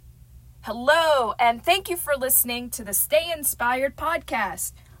Hello, and thank you for listening to the Stay Inspired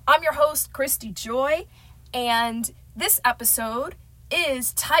podcast. I'm your host, Christy Joy, and this episode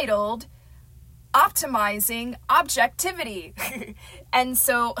is titled Optimizing Objectivity. And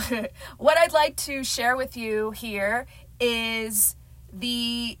so what I'd like to share with you here is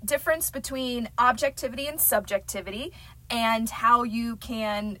the difference between objectivity and subjectivity and how you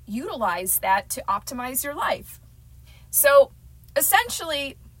can utilize that to optimize your life. So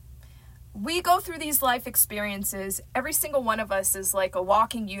essentially, we go through these life experiences. Every single one of us is like a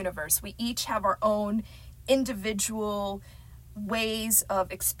walking universe. We each have our own individual ways of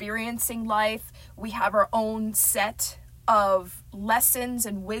experiencing life. We have our own set of lessons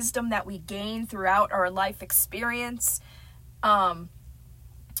and wisdom that we gain throughout our life experience.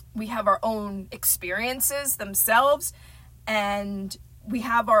 We have our own experiences themselves, and we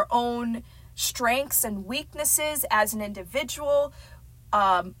have our own strengths and weaknesses as an individual.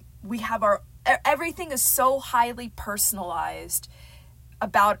 We have everything is so highly personalized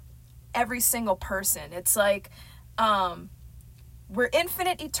about every single person. It's like, we're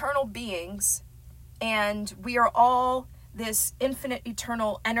infinite eternal beings, and we are all this infinite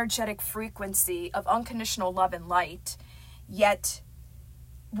eternal energetic frequency of unconditional love and light, yet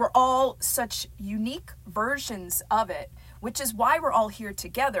we're all such unique versions of it, which is why we're all here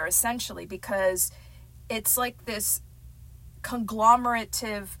together, essentially, because it's like this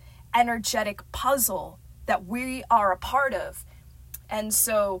conglomerative energetic puzzle that we are a part of. And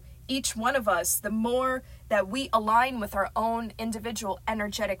so each one of us, the more that we align with our own individual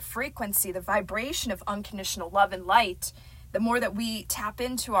energetic frequency, the vibration of unconditional love and light, the more that we tap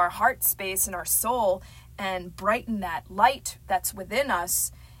into our heart space and our soul and brighten that light that's within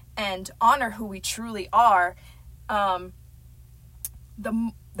us and honor who we truly are,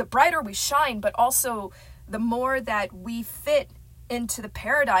 the brighter we shine, but also the more that we fit into the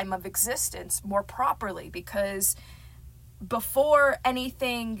paradigm of existence more properly, because before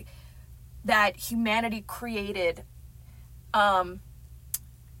anything that humanity created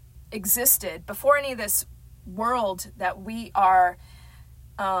existed, before any of this world that we are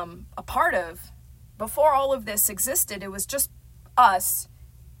a part of, before all of this existed, it was just us,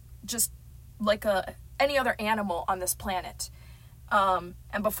 just like any other animal on this planet. And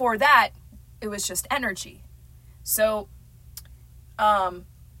before that, it was just energy. So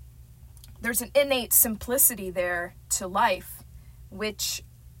there's an innate simplicity there to life, which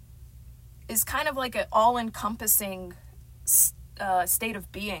is kind of like an all-encompassing state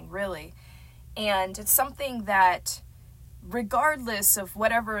of being, really. And it's something that, regardless of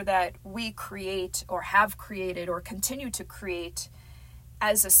whatever that we create or have created or continue to create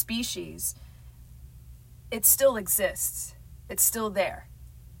as a species, it still exists. It's still there.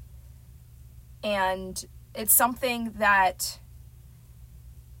 And it's something that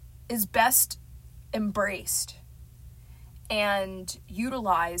is best embraced and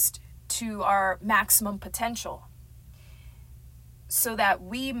utilized to our maximum potential so that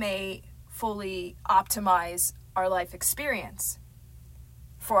we may fully optimize our life experience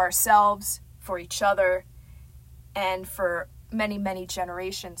for ourselves, for each other, and for many, many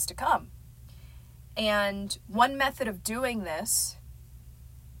generations to come. And one method of doing this,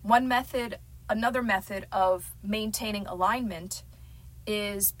 another method of maintaining alignment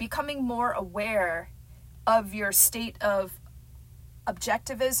is becoming more aware of your state of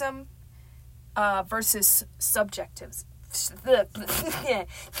objectivism versus subjectivism.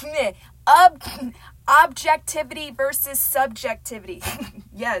 Objectivity versus subjectivity.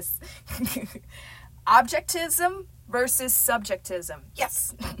 Yes. Objectivism versus subjectivism.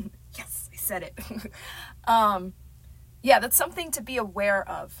 Yes. Yes, I said it. Yeah, that's something to be aware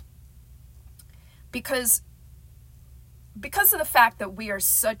of. Because of the fact that we are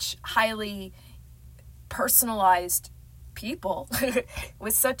such highly personalized people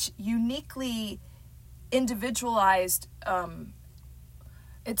with such uniquely individualized,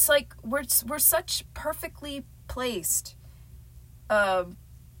 it's like we're such perfectly placed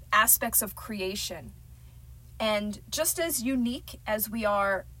aspects of creation. And just as unique as we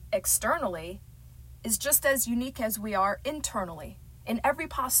are externally is just as unique as we are internally in every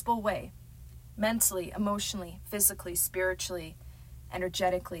possible way. Mentally, emotionally, physically, spiritually,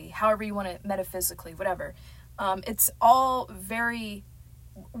 energetically, however you want to, metaphysically, whatever. It's all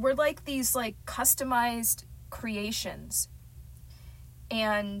we're like these like customized creations.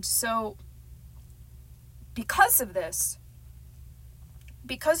 And so because of this,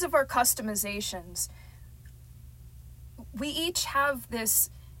 because of our customizations, we each have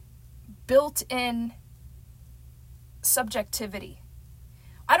this built-in subjectivity.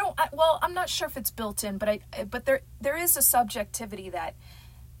 I'm not sure if it's built in, but there is a subjectivity that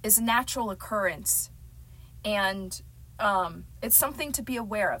is a natural occurrence, and it's something to be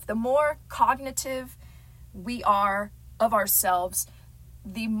aware of. The more cognitive we are of ourselves,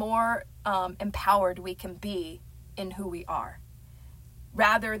 the more empowered we can be in who we are.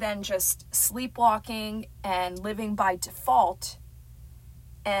 Rather than just sleepwalking and living by default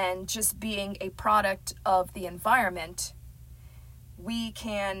and just being a product of the environment, we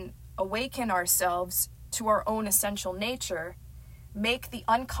can awaken ourselves to our own essential nature, make the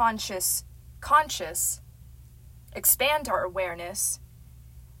unconscious conscious, expand our awareness,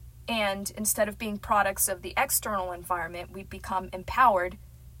 and instead of being products of the external environment, we become empowered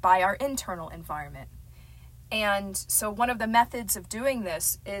by our internal environment. And so one of the methods of doing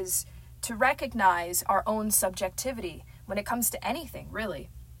this is to recognize our own subjectivity when it comes to anything, really.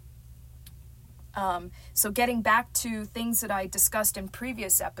 So getting back to things that I discussed in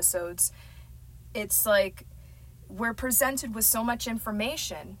previous episodes, it's like we're presented with so much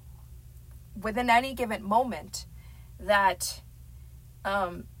information within any given moment that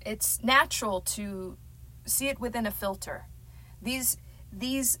it's natural to see it within a filter. The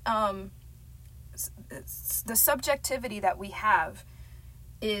subjectivity that we have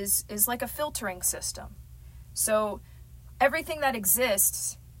is like a filtering system. So everything that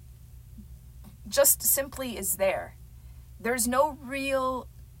exists just simply is there. There's no real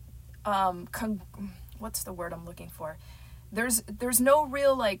what's the word I'm looking for? There's no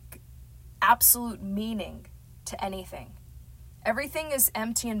real like absolute meaning to anything. Everything is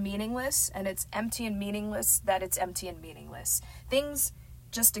empty and meaningless, and it's empty and meaningless that it's empty and meaningless. Things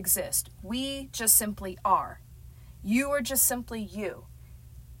just exist. We just simply are. You are just simply you.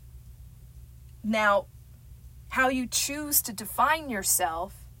 Now, how you choose to define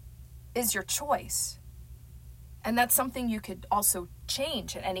yourself is your choice. And that's something you could also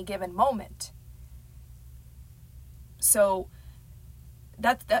change at any given moment. So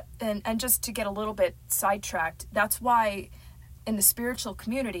and just to get a little bit sidetracked, that's why in the spiritual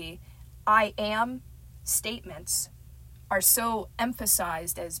community, I am statements are so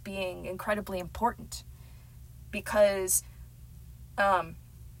emphasized as being incredibly important, because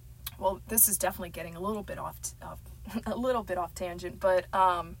this is definitely getting a little bit off tangent, but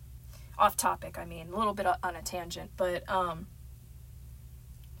off topic, a little bit on a tangent, but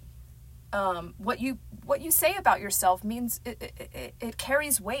what you say about yourself means it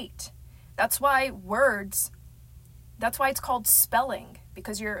carries weight. That's why it's called spelling,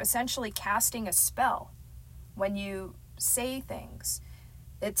 because you're essentially casting a spell when you say things.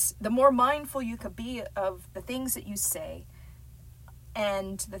 It's the more mindful you could be of the things that you say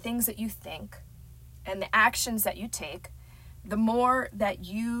and the things that you think and the actions that you take, the more that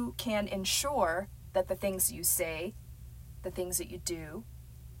you can ensure that the things you say, the things that you do,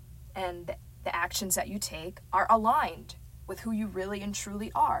 and the actions that you take are aligned with who you really and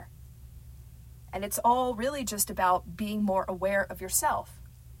truly are. And it's all really just about being more aware of yourself.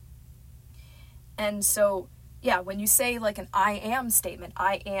 And so, when you say like an I am statement,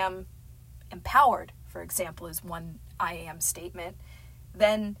 I am empowered, for example, is one I am statement,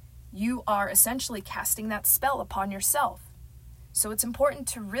 then you are essentially casting that spell upon yourself. So it's important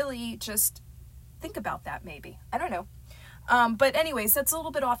to really just think about that, maybe. I don't know. But anyways, that's a little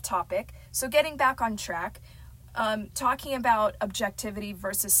bit off topic. So getting back on track, talking about objectivity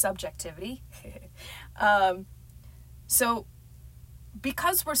versus subjectivity. So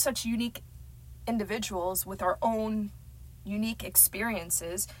because we're such unique individuals with our own unique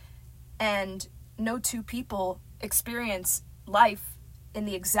experiences, and no two people experience life in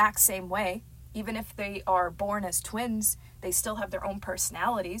the exact same way, even if they are born as twins, they still have their own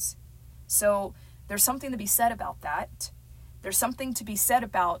personalities. So there's something to be said about that. There's something to be said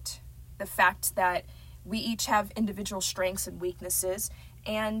about the fact that we each have individual strengths and weaknesses,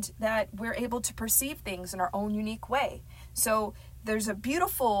 and that we're able to perceive things in our own unique way. So there's a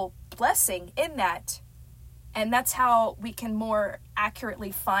beautiful blessing in that, and that's how we can more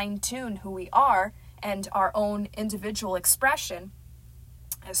accurately fine-tune who we are and our own individual expression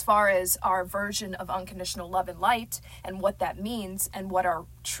as far as our version of unconditional love and light, and what that means, and what our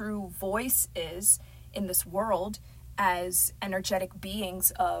true voice is in this world as energetic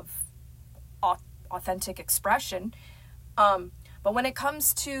beings of authentic expression. But when it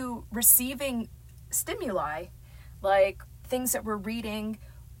comes to receiving stimuli, like things that we're reading,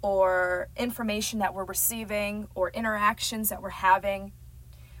 or information that we're receiving, or interactions that we're having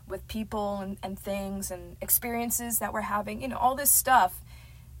with people and things and experiences that we're having, all this stuff,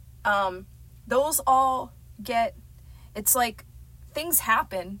 those all it's like things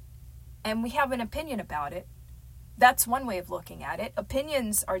happen and we have an opinion about it. That's one way of looking at it.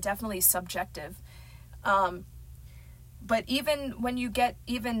 Opinions are definitely subjective. But even when you get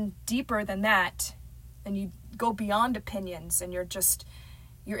even deeper than that, and you go beyond opinions, and you're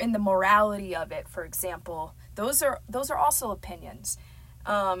in the morality of it, for example, those are also opinions.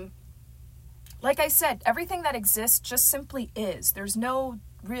 Like I said, everything that exists just simply is. There's no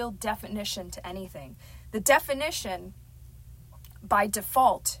real definition to anything. The definition, by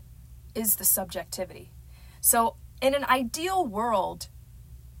default, is the subjectivity. So in an ideal world,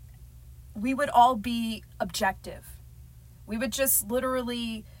 we would all be objective. We would just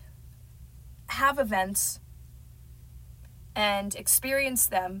literally have events and experience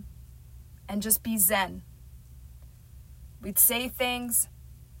them and just be zen. We'd say things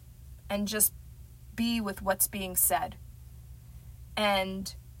and just be with what's being said.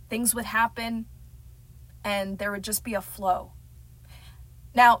 And things would happen and there would just be a flow.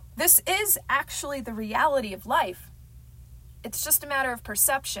 Now, this is actually the reality of life. It's just a matter of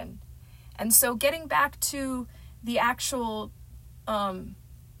perception. And so getting back to the actual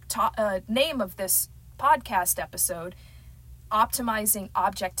name of this podcast episode, optimizing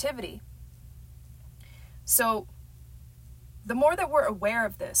objectivity. So the more that we're aware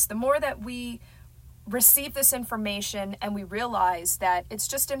of this, the more that we receive this information and we realize that it's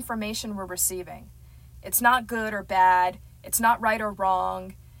just information we're receiving. It's not good or bad. It's not right or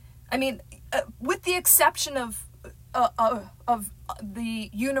wrong. I mean, with the exception of the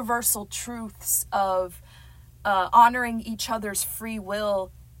universal truths of honoring each other's free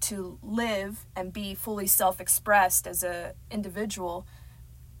will to live and be fully self-expressed as an individual,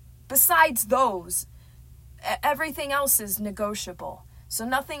 besides those, everything else is negotiable. So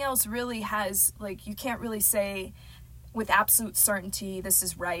nothing else really has, like, you can't really say with absolute certainty, this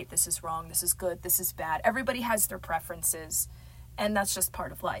is right, this is wrong, this is good, this is bad. Everybody has their preferences, and that's just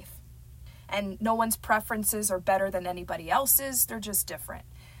part of life. And no one's preferences are better than anybody else's, they're just different.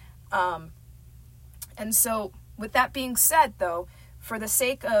 And so, with that being said, though, for the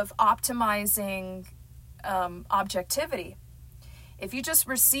sake of optimizing objectivity, if you just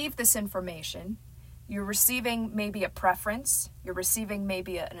receive this information, you're receiving maybe a preference, you're receiving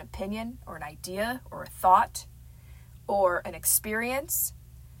maybe an opinion or an idea or a thought or an experience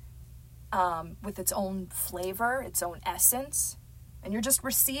with its own flavor, its own essence, and you're just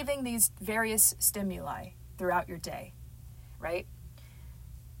receiving these various stimuli throughout your day, right?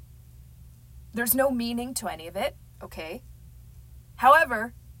 There's no meaning to any of it, okay?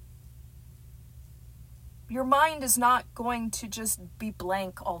 However, your mind is not going to just be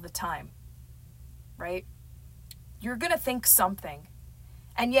blank all the time, right? You're going to think something.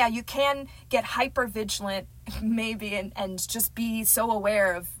 And yeah, you can get hyper vigilant maybe and just be so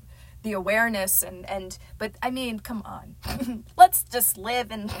aware of the awareness but I mean, come on. Let's just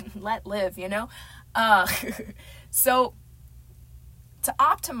live and let live, you know? So to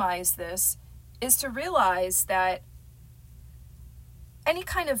optimize this is to realize that any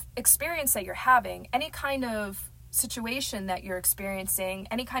kind of experience that you're having, any kind of situation that you're experiencing,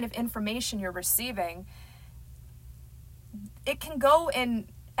 any kind of information you're receiving, it can go in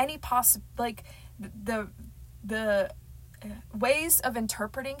any the ways of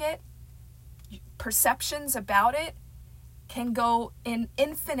interpreting it, perceptions about it can go in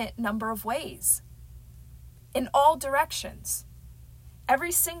infinite number of ways, in all directions.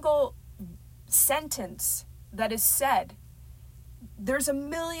 Every single sentence that is said, there's at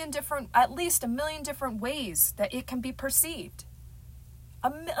least a million different ways that it can be perceived.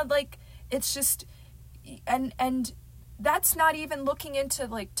 It's just, and that's not even looking into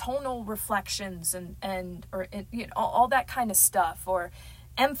like tonal reflections and all that kind of stuff, or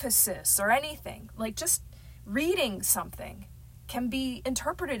emphasis or anything. Like, just reading something can be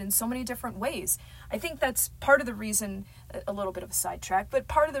interpreted in so many different ways. I think that's part of the reason, a little bit of a sidetrack, but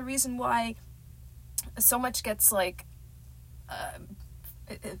part of the reason why so much gets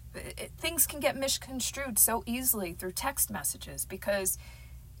things can get misconstrued so easily through text messages, because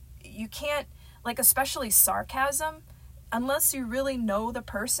you can't, especially sarcasm, unless you really know the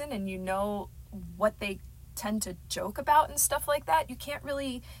person and you know what they tend to joke about and stuff like that, you can't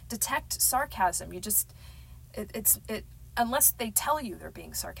really detect sarcasm. You just, unless they tell you they're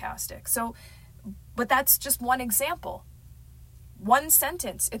being sarcastic. So, but that's just one example. One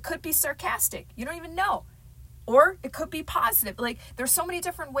sentence, it could be sarcastic. You don't even know. Or it could be positive. There's so many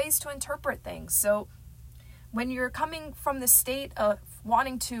different ways to interpret things. So when you're coming from the state of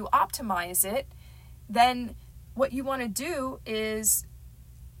wanting to optimize it, then what you want to do is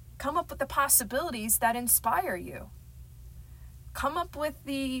come up with the possibilities that inspire you. Come up with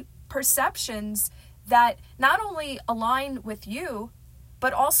the perceptions that not only align with you,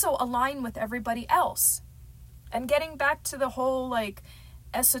 but also align with everybody else. And getting back to the whole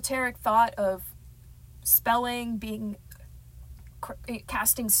esoteric thought of spelling being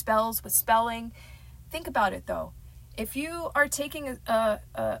casting spells with spelling. Think about it though. If you are taking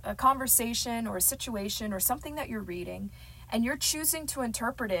a conversation or a situation or something that you're reading and you're choosing to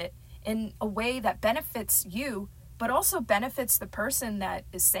interpret it in a way that benefits you, but also benefits the person that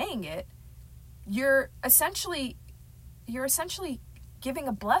is saying it, you're essentially giving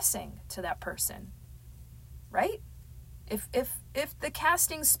a blessing to that person, right? If the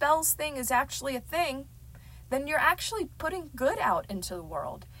casting spells thing is actually a thing, then you're actually putting good out into the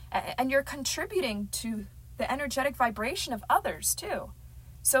world, and you're contributing to the energetic vibration of others too.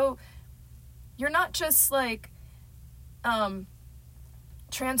 So you're not just like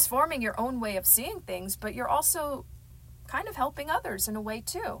transforming your own way of seeing things, but you're also kind of helping others in a way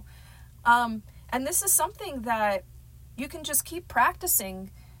too. And this is something that you can just keep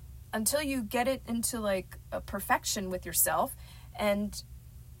practicing until you get it into like a perfection with yourself and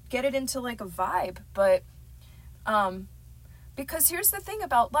get it into like a vibe. But because here's the thing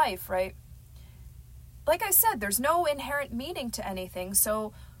about life, right? Like I said, there's no inherent meaning to anything.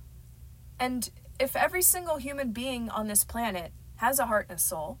 So, and if every single human being on this planet has a heart and a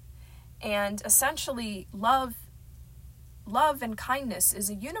soul, and essentially love and kindness is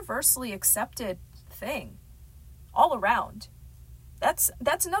a universally accepted thing all around. That's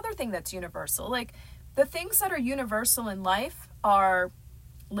another thing that's universal. Like, the things that are universal in life are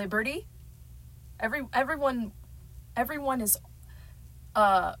liberty. Everyone is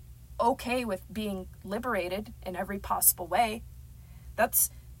okay with being liberated in every possible way.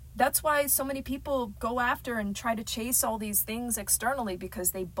 That's why so many people go after and try to chase all these things externally, because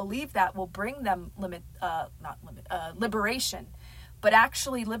they believe that will bring them liberation. But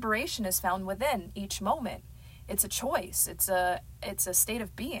actually, liberation is found within each moment. It's a choice. It's a state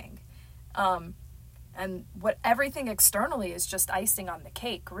of being. And what everything externally is just icing on the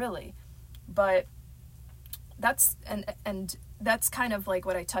cake, really. But that's that's kind of like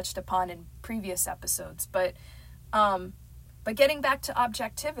what I touched upon in previous episodes. But getting back to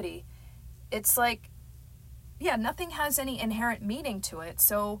objectivity, it's like, yeah, nothing has any inherent meaning to it.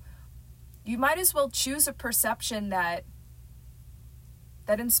 So you might as well choose a perception that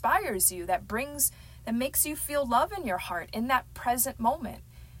inspires you, that makes you feel love in your heart in that present moment.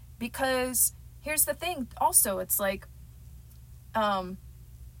 Because here's the thing also, it's like,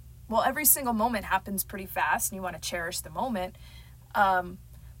 every single moment happens pretty fast and you want to cherish the moment.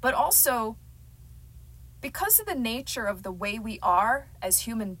 But also, because of the nature of the way we are as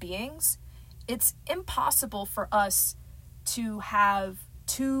human beings, it's impossible for us to have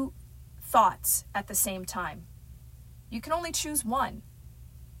two thoughts at the same time. You can only choose one.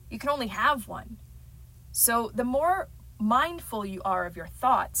 You can only have one. So the more mindful you are of your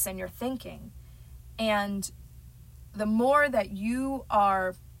thoughts and your thinking, and the more that you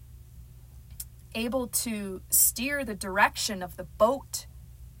are able to steer the direction of the boat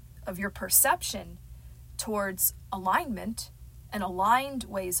of your perception towards alignment and aligned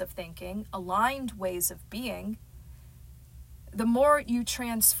ways of thinking, aligned ways of being, the more you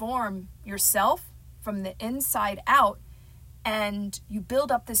transform yourself from the inside out, and you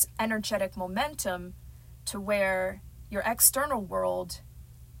build up this energetic momentum to where your external world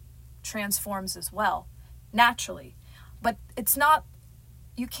transforms as well, naturally. But it's not,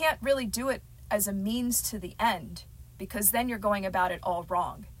 you can't really do it as a means to the end, because then you're going about it all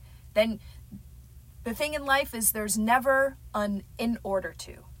wrong. Then the thing in life is there's never an in order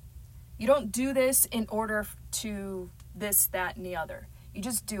to. You don't do this in order to this, that, and the other. You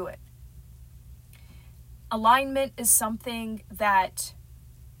just do it. Alignment is something that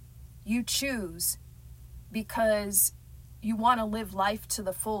you choose because you want to live life to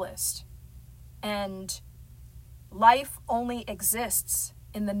the fullest. And life only exists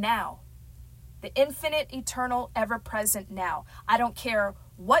in the now. The infinite, eternal, ever-present now. I don't care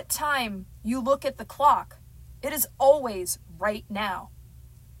what time you look at the clock. It is always right now.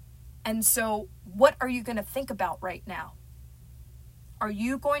 And so, what are you going to think about right now? Are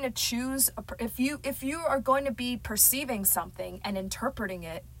you going to choose, if you are going to be perceiving something and interpreting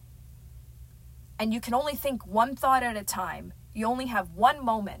it, and you can only think one thought at a time, you only have one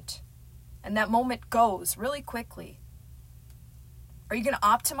moment, and that moment goes really quickly. Are you going to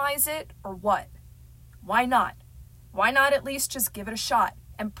optimize it or what? Why not? Why not at least just give it a shot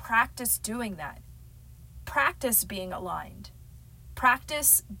and practice doing that? Practice being aligned.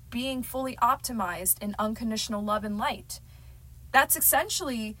 Practice being fully optimized in unconditional love and light. That's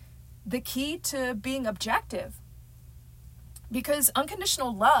essentially the key to being objective. Because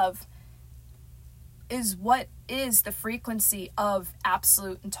unconditional love is what is the frequency of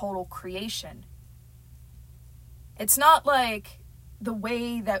absolute and total creation. It's not like the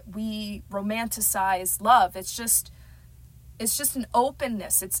way that we romanticize love. It's It's just an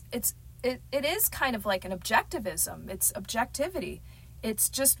openness. It is kind of like an objectivism. It's objectivity. It's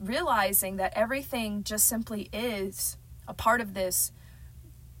just realizing that everything just simply is a part of this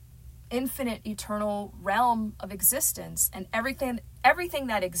infinite, eternal realm of existence, and everything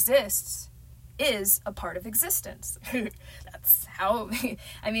that exists is a part of existence. That's how,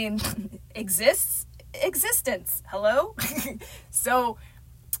 existence. Hello? So,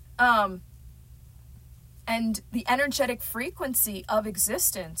 and the energetic frequency of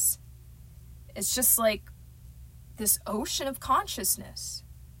existence is just like this ocean of consciousness.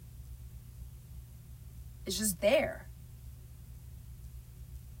 It's just there.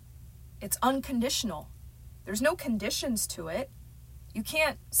 It's unconditional. There's no conditions to it. You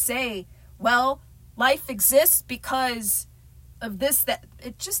can't say, well, life exists because of this, that.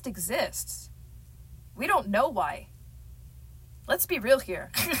 It just exists. We don't know why. Let's be real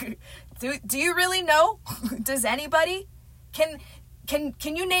here. Do you really know? Does anybody? Can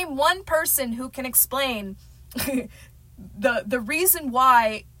you name one person who can explain the reason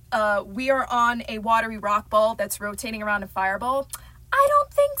why we are on a watery rock ball that's rotating around a fireball? I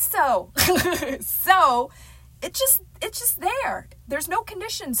don't think so. So it's just there. There's no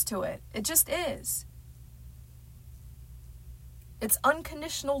conditions to it. It just is. It's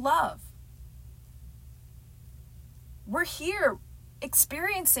unconditional love. We're here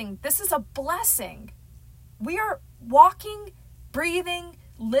experiencing, this is a blessing. We are walking, breathing,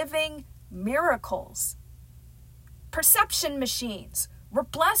 living miracles. Perception machines. We're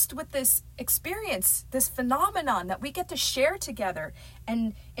blessed with this experience, this phenomenon that we get to share together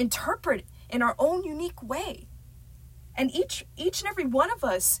and interpret in our own unique way. And each and every one of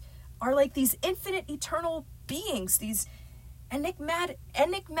us are like these infinite, eternal beings, these enigmatic,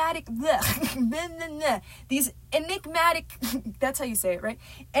 these enigmatic, that's how you say it, right?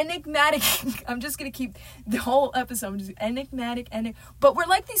 Enigmatic, I'm just going to keep the whole episode, just enigmatic, but we're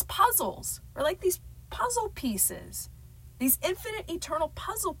like these puzzles. We're like these puzzle pieces, these infinite, eternal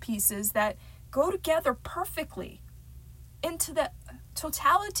puzzle pieces that go together perfectly into the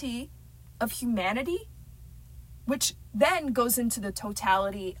totality of humanity, which then goes into the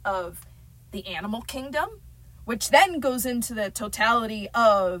totality of the animal kingdom, which then goes into the totality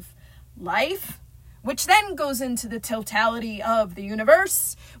of life, which then goes into the totality of the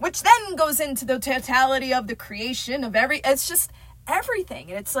universe, which then goes into the totality of the creation of it's just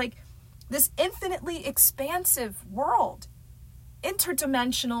everything. And it's like this infinitely expansive world,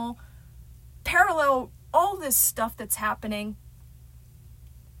 interdimensional, parallel, all this stuff that's happening.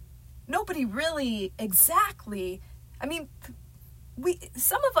 Nobody really exactly,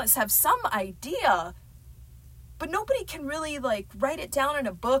 some of us have some idea, but nobody can really like write it down in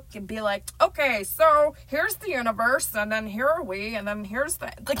a book and be like, okay, so here's the universe, and then here are we, and then here's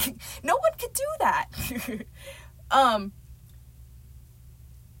that. Like, no one could do that.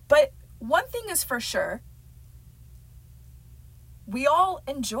 But one thing is for sure, we all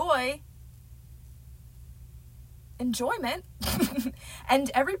enjoy enjoyment, and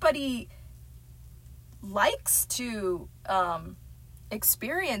everybody likes to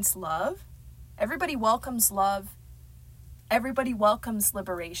experience love. Everybody welcomes love. Everybody welcomes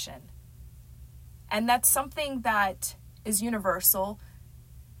liberation. And that's something that is universal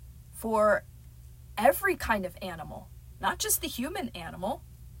for every kind of animal, not just the human animal,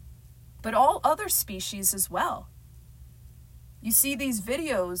 but all other species as well. You see these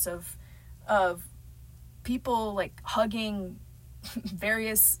videos of people like hugging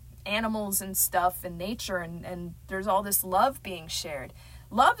various animals and stuff in nature, and there's all this love being shared.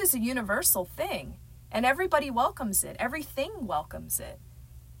 Love is a universal thing, and everybody welcomes it. Everything welcomes it.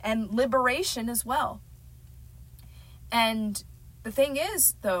 And liberation as well. And the thing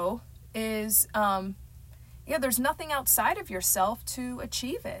is, though, is, there's nothing outside of yourself to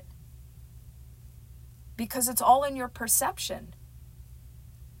achieve it. Because it's all in your perception.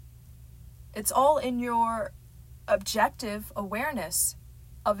 It's all in your objective awareness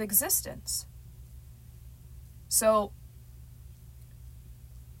of existence. So,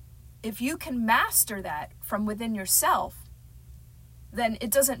 if you can master that from within yourself, then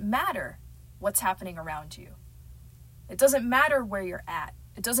it doesn't matter what's happening around you. It doesn't matter where you're at.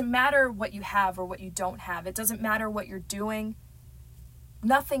 It doesn't matter what you have or what you don't have. It doesn't matter what you're doing.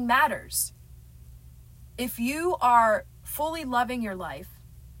 Nothing matters. If you are fully loving your life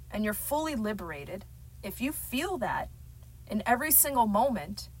and you're fully liberated, if you feel that in every single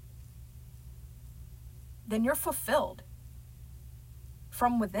moment, then you're fulfilled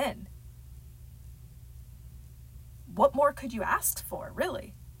from within. What more could you ask for,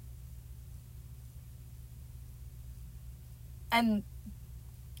 really? And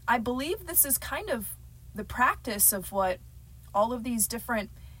I believe this is kind of the practice of what all of these different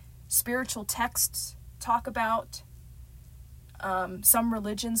spiritual texts talk about. Some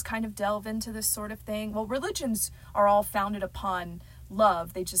religions kind of delve into this sort of thing. Well, religions are all founded upon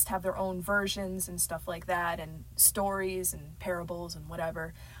love. They just have their own versions and stuff like that, and stories and parables and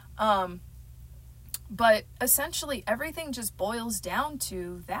whatever. But essentially everything just boils down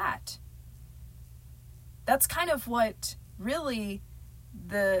to that. That's kind of what really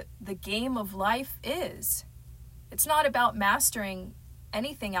the game of life is. It's not about mastering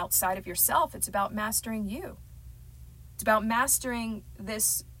anything outside of yourself. It's about mastering you. It's about mastering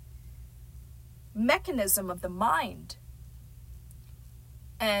this mechanism of the mind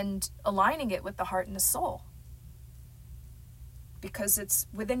and aligning it with the heart and the soul. Because it's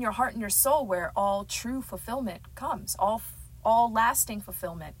within your heart and your soul where all true fulfillment comes. All lasting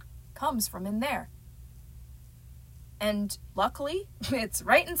fulfillment comes from in there. And luckily, it's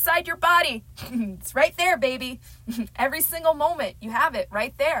right inside your body. It's right there, baby. Every single moment, you have it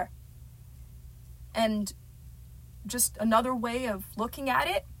right there. And just another way of looking at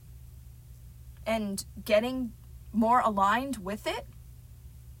it and getting more aligned with it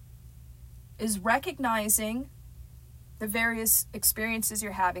is recognizing the various experiences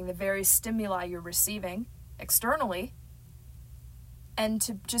you're having, the various stimuli you're receiving externally, and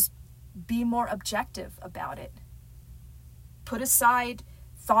to just be more objective about it. Put aside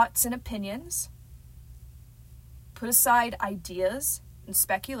thoughts and opinions. Put aside ideas and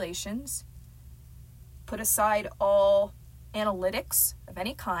speculations. Put aside all analytics of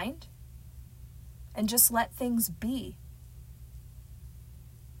any kind. And just let things be.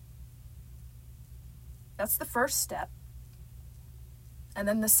 That's the first step. And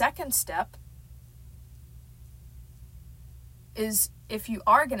then the second step is, if you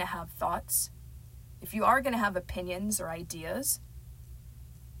are going to have thoughts, if you are going to have opinions or ideas,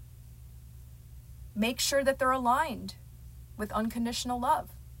 make sure that they're aligned with unconditional love.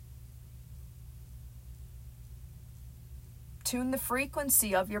 Tune the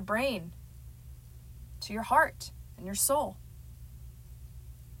frequency of your brain to your heart and your soul.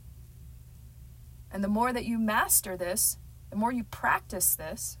 And the more that you master this, the more you practice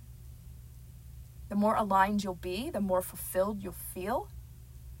this, the more aligned you'll be, the more fulfilled you'll feel.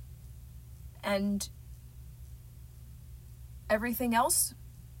 And everything else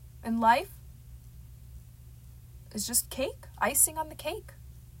in life is just cake, icing on the cake.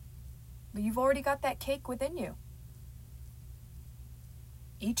 But you've already got that cake within you.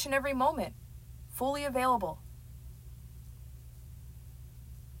 Each and every moment, fully available.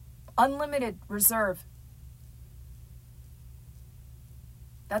 Unlimited reserve.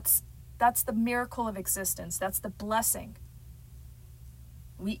 That's the miracle of existence. That's the blessing.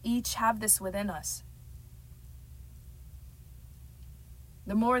 We each have this within us.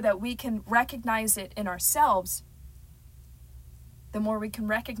 The more that we can recognize it in ourselves, the more we can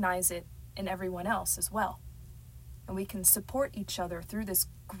recognize it in everyone else as well. And we can support each other through this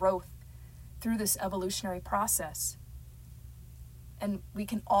growth, through this evolutionary process. And we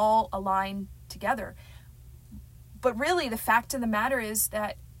can all align together. But really, the fact of the matter is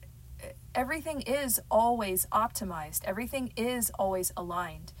that everything is always optimized. Everything is always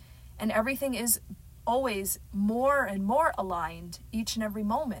aligned. And everything is always more and more aligned each and every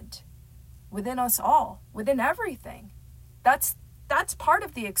moment. Within us all. Within everything. That's part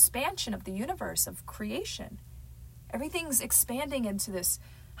of the expansion of the universe, of creation. Everything's expanding into this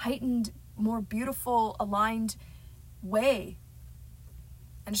heightened, more beautiful, aligned way.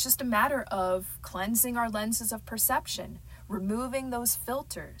 And it's just a matter of cleansing our lenses of perception, removing those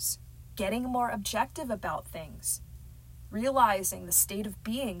filters, getting more objective about things, realizing the state of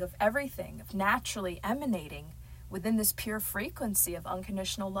being of everything, of naturally emanating within this pure frequency of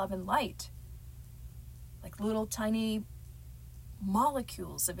unconditional love and light. Like little tiny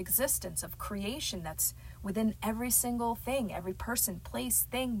molecules of existence, of creation that's within every single thing, every person, place,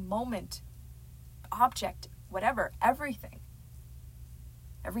 thing, moment, object, whatever, everything.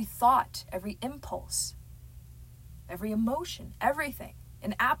 Every thought, every impulse, every emotion, everything,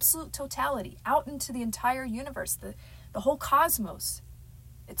 in absolute totality, out into the entire universe, the whole cosmos.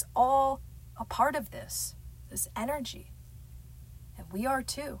 It's all a part of this energy. And we are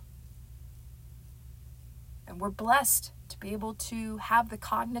too. And we're blessed to be able to have the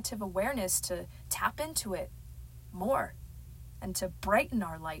cognitive awareness to tap into it more and to brighten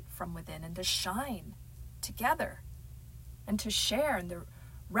our light from within and to shine together and to share and to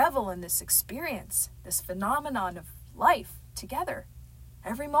revel in this experience, this phenomenon of life together,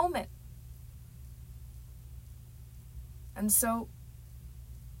 every moment. And so,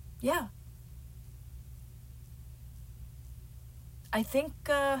 yeah. I think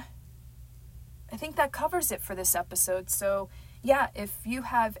I think that covers it for this episode. So yeah, if you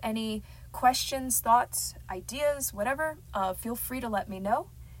have any questions, thoughts, ideas, whatever, feel free to let me know.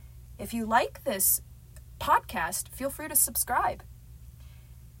 If you like this podcast, feel free to subscribe.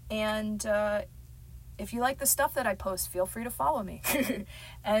 And if you like the stuff that I post, feel free to follow me.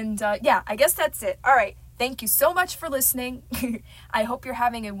 And yeah, I guess that's it. All right. Thank you so much for listening. I hope you're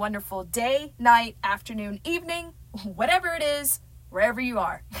having a wonderful day, night, afternoon, evening, whatever it is, wherever you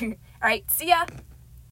are. All right. See ya.